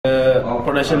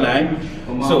production line.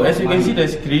 So as you can see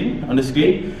on the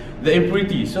screen, the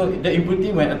impurity. So the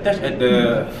impurity when attached at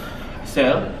the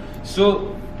cell,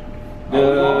 so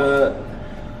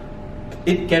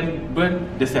it can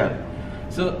burn the cell.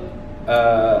 So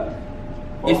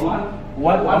it's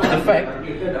one of the fact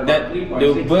that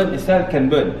the burn itself can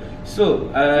burn. So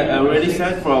I already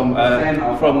said from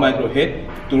microhead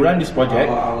to run this project.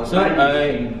 So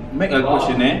I make a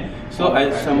questionnaire. So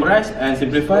I summarize and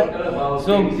simplify.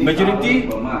 So majority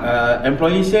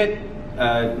employees said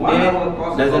they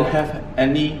doesn't have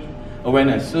any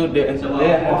awareness. So they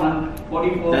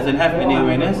doesn't have any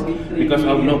awareness because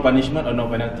of no punishment or no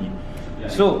penalty.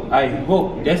 So I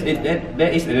hope that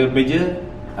is a major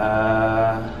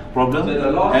problem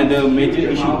and a major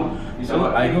issue.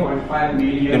 So I hope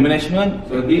the management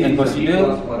agree and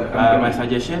consider my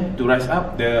suggestion to rise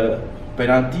up the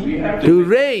penalty To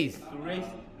raise the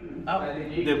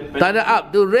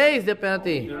penalty. To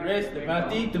raise the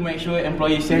penalty to make sure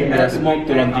employees send their smoke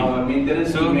to laundry.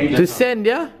 So To send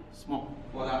their smoke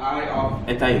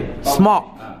attire.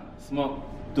 smoke. Smoke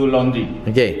to laundry.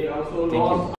 Okay. Thank you.